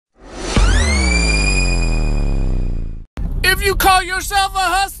If you call yourself a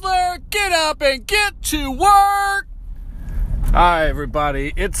hustler, get up and get to work. Hi,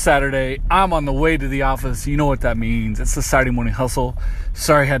 everybody. It's Saturday. I'm on the way to the office. You know what that means. It's the Saturday morning hustle.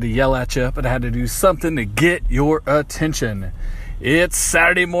 Sorry I had to yell at you, but I had to do something to get your attention. It's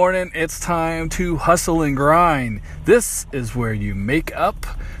Saturday morning. It's time to hustle and grind. This is where you make up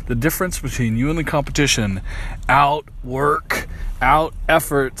the difference between you and the competition. Outwork, out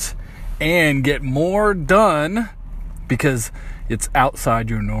effort, and get more done because it's outside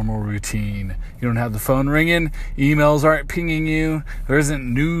your normal routine. You don't have the phone ringing, emails aren't pinging you, there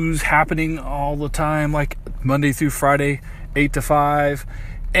isn't news happening all the time like Monday through Friday, 8 to 5,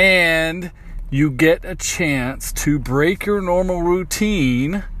 and you get a chance to break your normal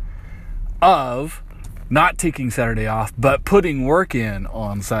routine of not taking Saturday off, but putting work in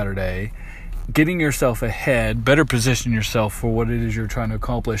on Saturday, getting yourself ahead, better position yourself for what it is you're trying to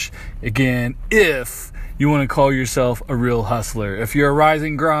accomplish. Again, if you want to call yourself a real hustler, if you're a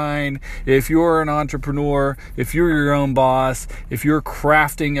rising grind, if you're an entrepreneur, if you're your own boss, if you're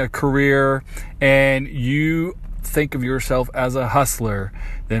crafting a career and you think of yourself as a hustler,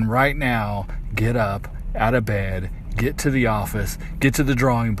 then right now, get up out of bed, get to the office, get to the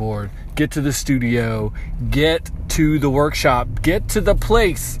drawing board, get to the studio, get to the workshop, get to the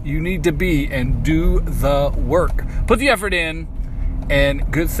place you need to be and do the work. Put the effort in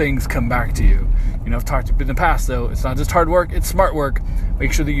and good things come back to you. You know, I've talked in the past though, it's not just hard work, it's smart work.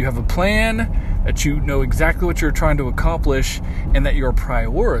 Make sure that you have a plan, that you know exactly what you're trying to accomplish, and that you're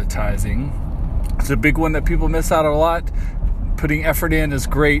prioritizing. It's a big one that people miss out on a lot. Putting effort in is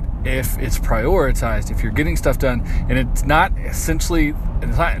great if it's prioritized, if you're getting stuff done, and it's not essentially,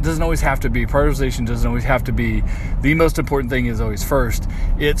 it doesn't always have to be, prioritization doesn't always have to be, the most important thing is always first.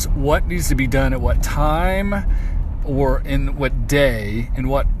 It's what needs to be done at what time, or in what day, in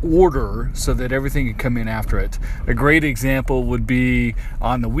what order, so that everything can come in after it. A great example would be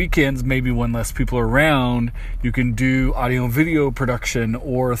on the weekends, maybe when less people are around, you can do audio and video production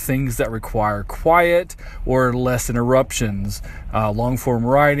or things that require quiet or less interruptions, long form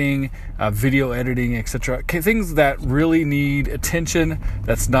writing, video editing, etc. Things that really need attention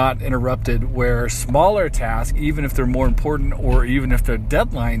that's not interrupted, where smaller tasks, even if they're more important or even if their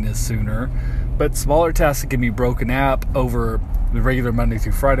deadline is sooner, but smaller tasks can be broken up over the regular Monday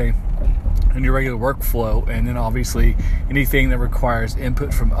through Friday and your regular workflow. And then obviously anything that requires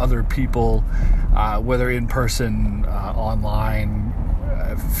input from other people, whether in person, online,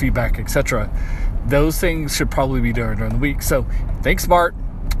 feedback, etc. Those things should probably be done during the week. So think smart,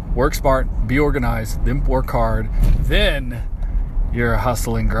 work smart, be organized, then work hard. Then you're a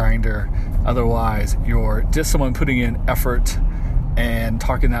hustling grinder. Otherwise, you're just someone putting in effort and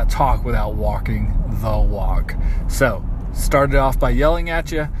talking that talk without walking the walk. So, started off by yelling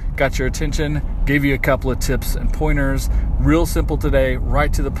at you, got your attention, gave you a couple of tips and pointers. Real simple today,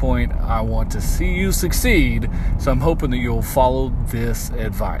 right to the point. I want to see you succeed, so I'm hoping that you'll follow this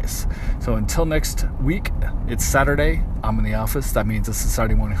advice. So until next week, it's Saturday. I'm in the office. That means it's the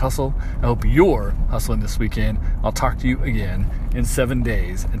Saturday morning hustle. I hope you're hustling this weekend. I'll talk to you again in 7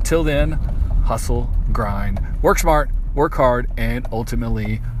 days. Until then, hustle, grind, work smart, work hard, and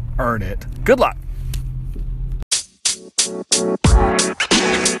ultimately earn it. Good luck.